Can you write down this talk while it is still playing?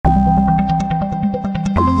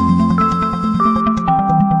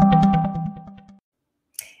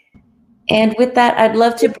And with that, I'd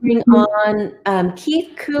love to bring on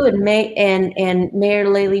Keith Koo and Mayor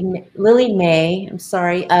Lily Mei. I'm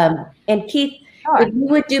sorry. And Keith, Sure. if you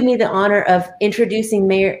would do me the honor of introducing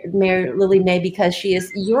Mayor Lily Mei, because she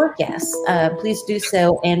is your guest, please do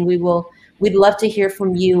so, and we'd love to hear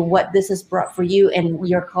from you what this has brought for you and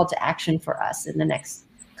your call to action for us in the next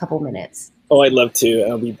couple minutes. Oh, I'd love to.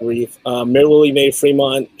 I'll be brief. Mayor Lily Mei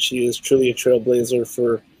Fremont, she is truly a trailblazer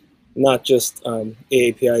for not just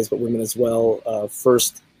AAPIs, but women as well.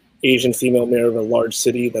 First Asian female mayor of a large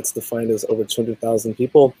city that's defined as over 200,000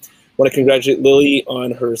 people. I want to congratulate Lily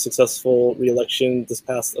on her successful re-election this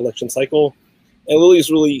past election cycle. And Lily's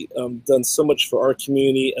really done so much for our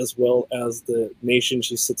community as well as the nation.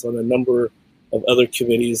 She sits on a number of other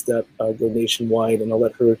committees that go nationwide, and I'll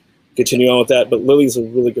let her continue on with that. But Lily's a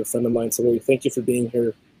really good friend of mine. So Lily, thank you for being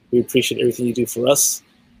here. We appreciate everything you do for us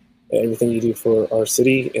and everything you do for our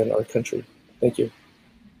city and our country. Thank you.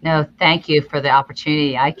 No, thank you for the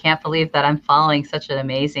opportunity. I can't believe that I'm following such an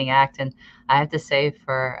amazing act. And I have to say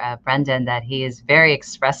for Brendan that he is very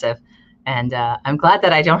expressive. And I'm glad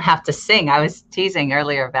that I don't have to sing. I was teasing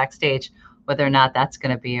earlier backstage whether or not that's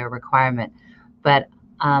going to be a requirement. But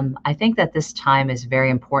I think that this time is very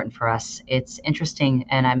important for us. It's interesting,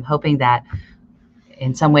 and I'm hoping that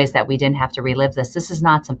in some ways that we didn't have to relive this. This is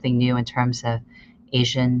not something new in terms of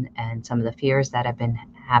Asian and some of the fears that have been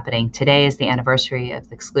happening. Today is the anniversary of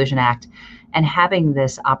the Exclusion Act, and having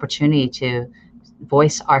this opportunity to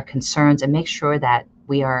voice our concerns and make sure that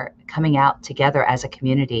we are coming out together as a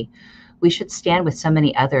community. We should stand with so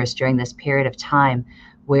many others during this period of time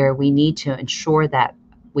where we need to ensure that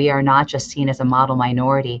we are not just seen as a model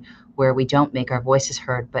minority where we don't make our voices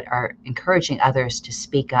heard, but are encouraging others to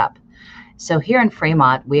speak up. So here in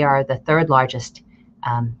Fremont, we are the third largest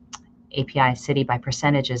API city by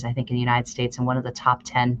percentages, I think, in the United States, and one of the top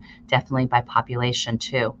 10 definitely by population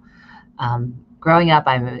too. Growing up,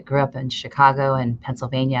 I grew up in Chicago and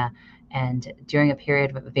Pennsylvania, and during a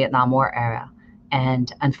period of the Vietnam War era.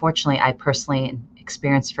 And unfortunately, I personally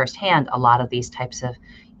experienced firsthand a lot of these types of,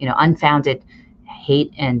 unfounded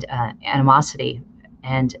hate and animosity.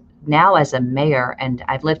 And now as a mayor, and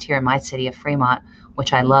I've lived here in my city of Fremont,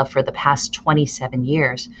 which I love, for the past 27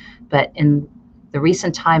 years, but in the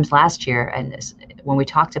recent times last year, and when we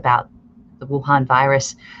talked about the Wuhan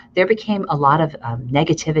virus, there became a lot of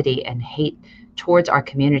negativity and hate towards our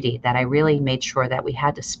community that I really made sure that we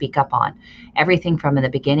had to speak up on. Everything from in the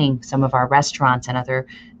beginning, some of our restaurants and other,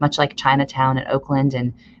 much like Chinatown in Oakland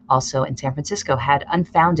and also in San Francisco, had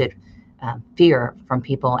unfounded fear from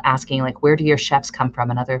people asking, like, where do your chefs come from,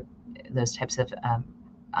 and other those types of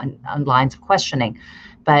lines of questioning.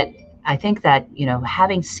 But I think that,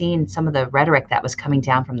 having seen some of the rhetoric that was coming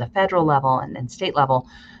down from the federal level and state level,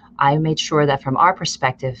 I made sure that from our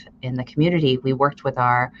perspective in the community, we worked with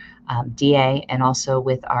our DA and also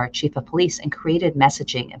with our chief of police and created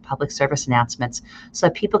messaging and public service announcements so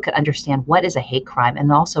that people could understand what is a hate crime,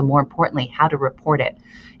 and also, more importantly, how to report it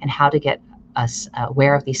and how to get us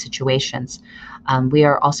aware of these situations. We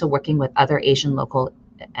are also working with other Asian local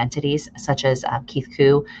entities, such as Keith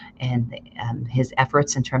Koo and his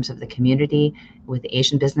efforts in terms of the community with the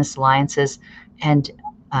Asian Business Alliances, and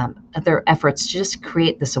other efforts to just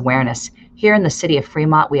create this awareness. Here in the city of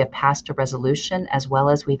Fremont, we have passed a resolution, as well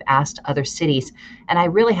as we've asked other cities. And I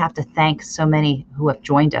really have to thank so many who have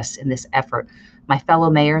joined us in this effort, my fellow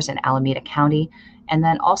mayors in Alameda County. And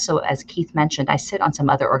then also, as Keith mentioned, I sit on some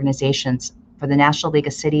other organizations. For the National League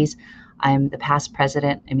of Cities, I'm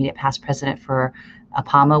the immediate past president for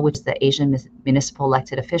APAMA, which is the Asian Municipal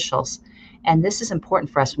Elected Officials. And this is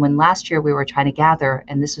important for us. When last year we were trying to gather,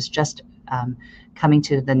 and this was just coming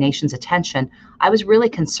to the nation's attention, I was really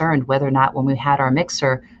concerned whether or not when we had our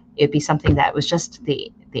mixer, it'd be something that was just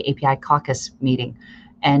the API caucus meeting.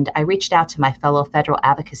 And I reached out to my fellow federal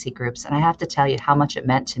advocacy groups, and I have to tell you how much it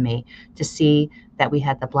meant to me to see that we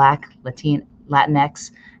had the Black,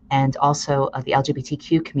 Latinx, and also the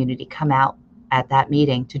LGBTQ community come out at that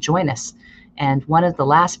meeting to join us. And one of the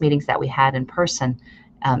last meetings that we had in person,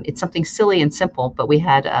 it's something silly and simple, but we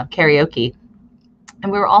had karaoke,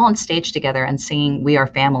 and we were all on stage together and singing "We Are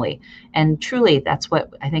Family." And truly, that's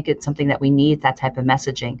what I think, it's something that we need, that type of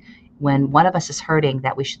messaging. When one of us is hurting,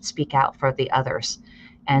 that we should speak out for the others.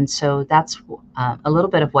 And so that's a little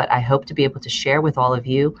bit of what I hope to be able to share with all of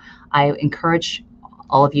you. I encourage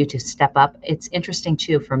all of you to step up. It's interesting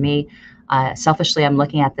too, for me, selfishly, I'm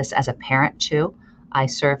looking at this as a parent too. I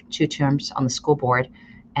served 2 terms on the school board,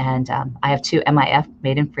 and I have 2 MIF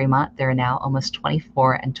made in Fremont. They're now almost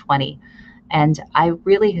 24 and 20. And I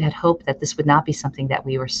really had hoped that this would not be something that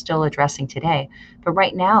we were still addressing today. But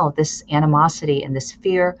right now, this animosity and this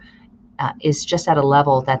fear is just at a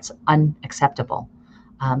level that's unacceptable.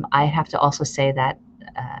 I have to also say that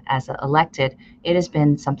as elected, it has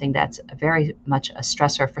been something that's very much a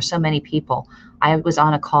stressor for so many people. I was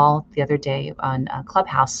on a call the other day on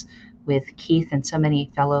Clubhouse with Keith and so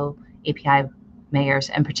many fellow API mayors.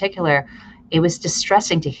 In particular, it was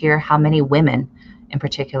distressing to hear how many women in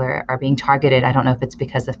particular are being targeted. I don't know if it's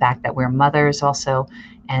because of the fact that we're mothers also,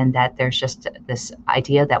 and that there's just this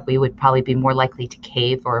idea that we would probably be more likely to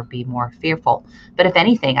cave or be more fearful. But if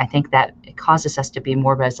anything, I think that it causes us to be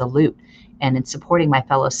more resolute and in supporting my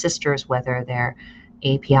fellow sisters, whether they're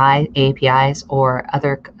APIs or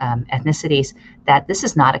other ethnicities, that this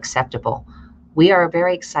is not acceptable. We are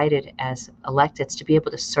very excited as electeds to be able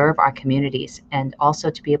to serve our communities and also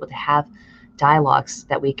to be able to have dialogues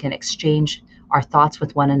that we can exchange our thoughts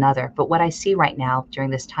with one another. But what I see right now during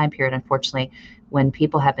this time period, unfortunately, when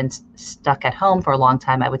people have been stuck at home for a long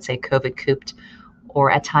time, I would say COVID cooped, or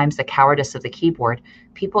at times the cowardice of the keyboard,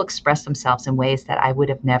 people express themselves in ways that I would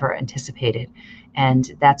have never anticipated.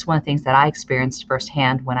 And that's one of the things that I experienced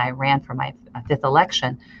firsthand when I ran for my fifth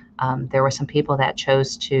election. There were some people that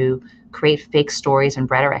chose to create fake stories and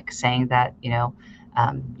rhetoric saying that,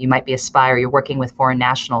 you might be a spy or you're working with foreign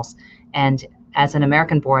nationals. And as an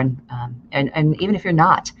American-born, and even if you're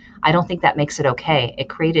not, I don't think that makes it okay. It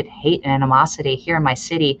created hate and animosity here in my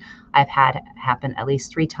city. I've had happen at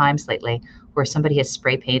least 3 times lately where somebody has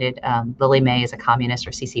spray painted Lily Mei as a communist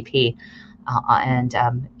or CCP. And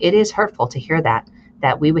it is hurtful to hear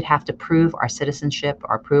that we would have to prove our citizenship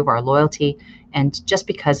or prove our loyalty, and just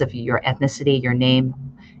because of your ethnicity, your name,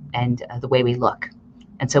 and the way we look.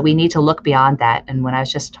 And so we need to look beyond that. And when I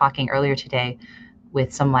was just talking earlier today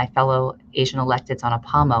with some of my fellow Asian electeds on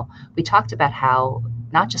Apamo, we talked about how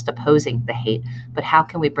not just opposing the hate, but how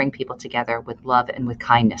can we bring people together with love and with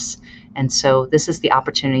kindness. And so this is the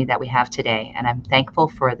opportunity that we have today. And I'm thankful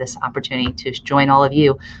for this opportunity to join all of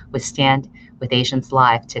you with Stand with Asians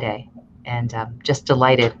Live today. And just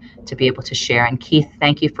delighted to be able to share. And Keith,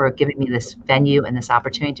 thank you for giving me this venue and this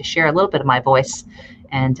opportunity to share a little bit of my voice.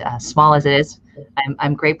 And small as it is,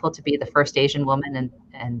 I'm grateful to be the first Asian woman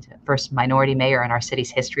and first minority mayor in our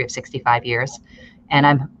city's history of 65 years. And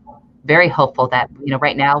I'm very hopeful that,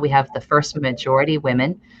 right now we have the first majority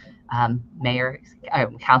women mayor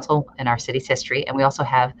council in our city's history. And we also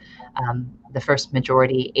have the first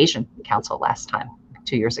majority Asian council last time,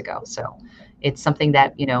 2 years ago. So it's something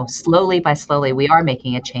that, slowly by slowly we are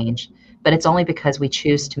making a change, but it's only because we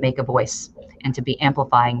choose to make a voice and to be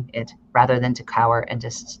amplifying it rather than to cower and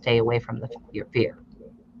just stay away from your fear.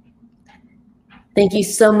 Thank you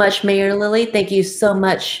so much, Mayor Lily. Thank you so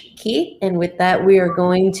much, Keith. And with that, we are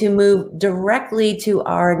going to move directly to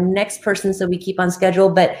our next person so we keep on schedule.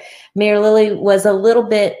 But Mayor Lily was a little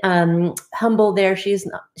bit humble there. She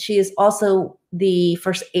is also the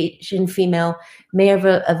first Asian female mayor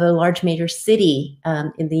of a large major city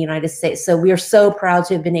in the United States. So we are so proud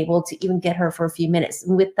to have been able to even get her for a few minutes.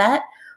 And with that,